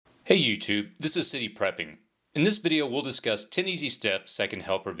Hey YouTube, this is City Prepping. In this video, we'll discuss 10 easy steps that can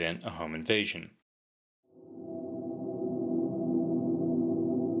help prevent a home invasion.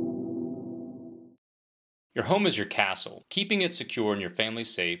 Your home is your castle. Keeping it secure and your family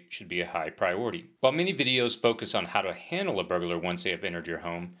safe should be a high priority. While many videos focus on how to handle a burglar once they have entered your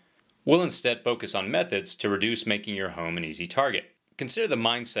home, we'll instead focus on methods to reduce making your home an easy target. Consider the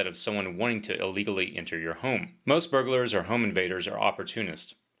mindset of someone wanting to illegally enter your home. Most burglars or home invaders are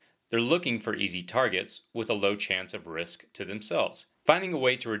opportunists. They're looking for easy targets with a low chance of risk to themselves. Finding a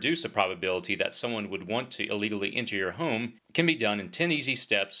way to reduce the probability that someone would want to illegally enter your home can be done in 10 easy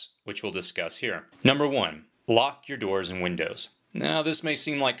steps, which we'll discuss here. Number 1, lock your doors and windows. Now, this may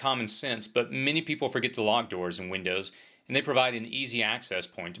seem like common sense, but many people forget to lock doors and windows, and they provide an easy access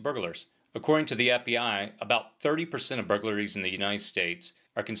point to burglars. According to the FBI, about 30% of burglaries in the United States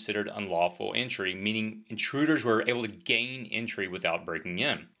are considered unlawful entry, meaning intruders were able to gain entry without breaking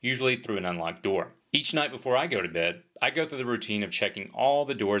in, usually through an unlocked door. Each night before I go to bed, I go through the routine of checking all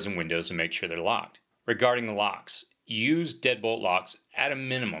the doors and windows to make sure they're locked. Regarding the locks, use deadbolt locks at a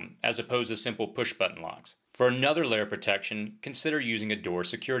minimum as opposed to simple push-button locks. For another layer of protection, consider using a door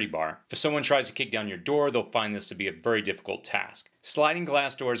security bar. If someone tries to kick down your door, they'll find this to be a very difficult task. Sliding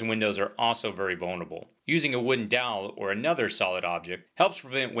glass doors and windows are also very vulnerable. Using a wooden dowel or another solid object helps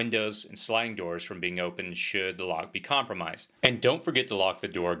prevent windows and sliding doors from being opened should the lock be compromised. And don't forget to lock the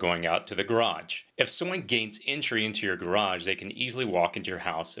door going out to the garage. If someone gains entry into your garage, they can easily walk into your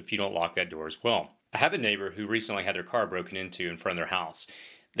house if you don't lock that door as well. I have a neighbor who recently had their car broken into in front of their house.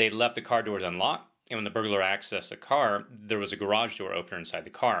 They left the car doors unlocked, and when the burglar accessed the car, there was a garage door opener inside the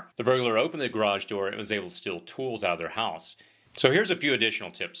car. The burglar opened the garage door and was able to steal tools out of their house. So here's a few additional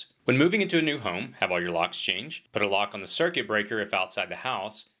tips. When moving into a new home, have all your locks changed. Put a lock on the circuit breaker if outside the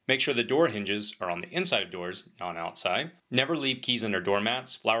house. Make sure the door hinges are on the inside of doors, not outside. Never leave keys under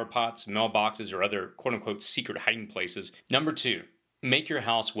doormats, flower pots, mailboxes, or other quote-unquote secret hiding places. Number 2. Make your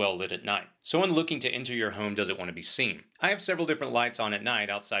house well lit at night. Someone looking to enter your home doesn't want to be seen. I have several different lights on at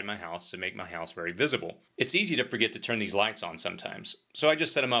night outside my house to make my house very visible. It's easy to forget to turn these lights on sometimes, so I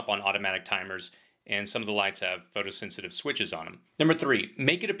just set them up on automatic timers, and some of the lights have photosensitive switches on them. Number 3,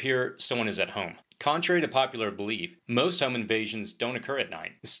 make it appear someone is at home. Contrary to popular belief, most home invasions don't occur at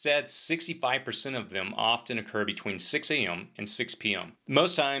night. Instead, 65% of them often occur between 6 a.m. and 6 p.m.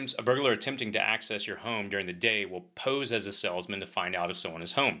 Most times, a burglar attempting to access your home during the day will pose as a salesman to find out if someone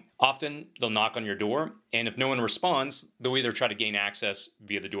is home. Often, they'll knock on your door, and if no one responds, they'll either try to gain access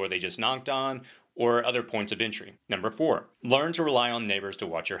via the door they just knocked on or other points of entry. Number 4, learn to rely on neighbors to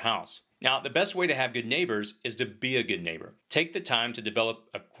watch your house. Now, the best way to have good neighbors is to be a good neighbor. Take the time to develop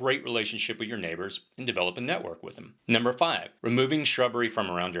a great relationship with your neighbors and develop a network with them. Number 5, removing shrubbery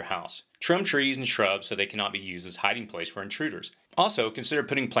from around your house. Trim trees and shrubs so they cannot be used as hiding place for intruders. Also, consider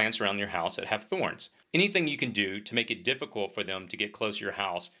putting plants around your house that have thorns. Anything you can do to make it difficult for them to get close to your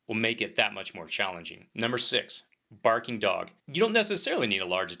house will make it that much more challenging. Number 6, barking dog. You don't necessarily need a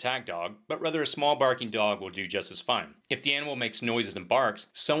large attack dog, but rather a small barking dog will do just as fine. If the animal makes noises and barks,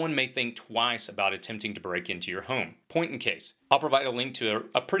 someone may think twice about attempting to break into your home. Point in case. I'll provide a link to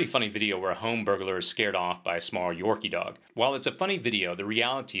a pretty funny video where a home burglar is scared off by a small Yorkie dog. While it's a funny video, the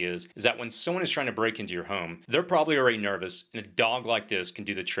reality is that when someone is trying to break into your home, they're probably already nervous, and a dog like this can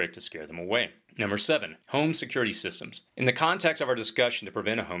do the trick to scare them away. Number 7, home security systems. In the context of our discussion to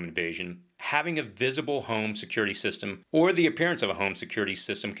prevent a home invasion, having a visible home security system or the appearance of a home security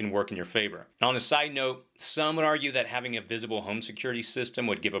system can work in your favor. Now, on a side note, some would argue that having a visible home security system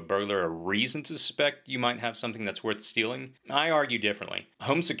would give a burglar a reason to suspect you might have something that's worth stealing. I argue differently. A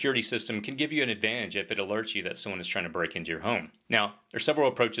home security system can give you an advantage if it alerts you that someone is trying to break into your home. Now, there are several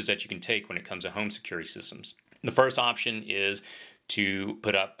approaches that you can take when it comes to home security systems. The first option is to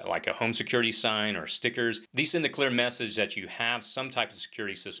put up like a home security sign or stickers. These send a clear message that you have some type of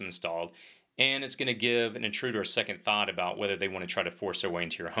security system installed, and it's going to give an intruder a second thought about whether they want to try to force their way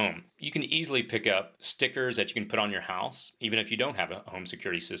into your home. You can easily pick up stickers that you can put on your house, even if you don't have a home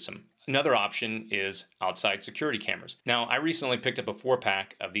security system. Another option is outside security cameras. Now, I recently picked up a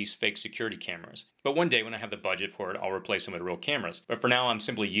 4-pack of these fake security cameras, but one day when I have the budget for it, I'll replace them with real cameras. But for now, I'm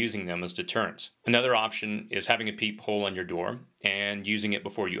simply using them as deterrents. Another option is having a peephole on your door and using it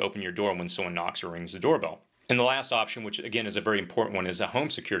before you open your door when someone knocks or rings the doorbell. And the last option, which again is a very important one, is a home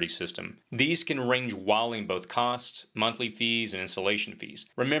security system. These can range wildly in both cost, monthly fees, and installation fees.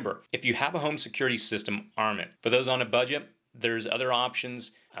 Remember, if you have a home security system, arm it. For those on a budget, there's other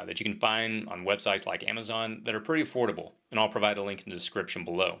options that you can find on websites like Amazon that are pretty affordable, and I'll provide a link in the description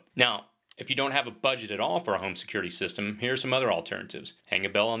below. Now, If you don't have a budget at all for a home security system, here are some other alternatives. Hang a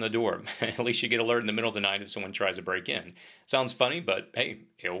bell on the door. At least you get alert in the middle of the night if someone tries to break in. Sounds funny, but hey,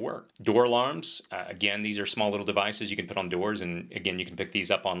 it'll work. Door alarms, again, these are small little devices you can put on doors, and again, you can pick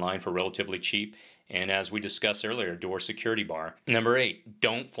these up online for relatively cheap. And as we discussed earlier, door security bar. Number 8,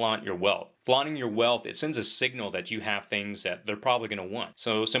 don't flaunt your wealth. Flaunting your wealth, it sends a signal that you have things that they're probably going to want.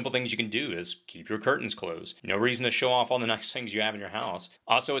 So simple things you can do is keep your curtains closed. No reason to show off all the nice things you have in your house.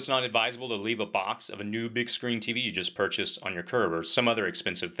 Also, it's not advisable to leave a box of a new big screen TV you just purchased on your curb or some other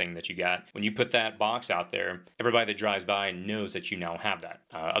expensive thing that you got. When you put that box out there, everybody that drives by knows that you now have that.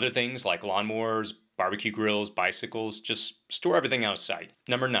 Other things like lawnmowers, barbecue grills, bicycles, just store everything out of sight.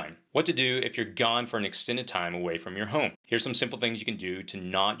 Number 9, what to do if you're gone for an extended time away from your home. Here's some simple things you can do to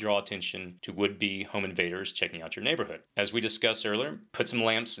not draw attention to would-be home invaders checking out your neighborhood. As we discussed earlier, put some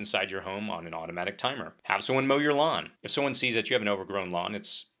lamps inside your home on an automatic timer. Have someone mow your lawn. If someone sees that you have an overgrown lawn,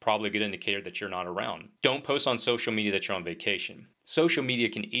 it's probably a good indicator that you're not around. Don't post on social media that you're on vacation. Social media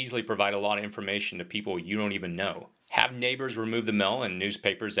can easily provide a lot of information to people you don't even know. Have neighbors remove the mail and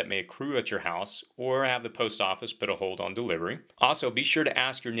newspapers that may accrue at your house, or have the post office put a hold on delivery. Also, be sure to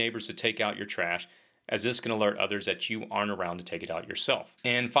ask your neighbors to take out your trash, as this can alert others that you aren't around to take it out yourself.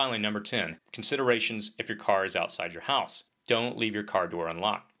 And finally, number 10, considerations if your car is outside your house. Don't leave your car door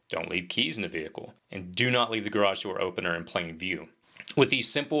unlocked. Don't leave keys in the vehicle. And do not leave the garage door open or in plain view. With these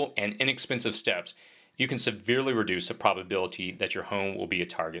simple and inexpensive steps, you can severely reduce the probability that your home will be a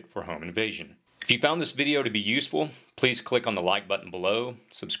target for home invasion. If you found this video to be useful, please click on the like button below,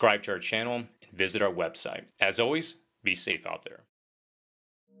 subscribe to our channel, and visit our website. As always, be safe out there.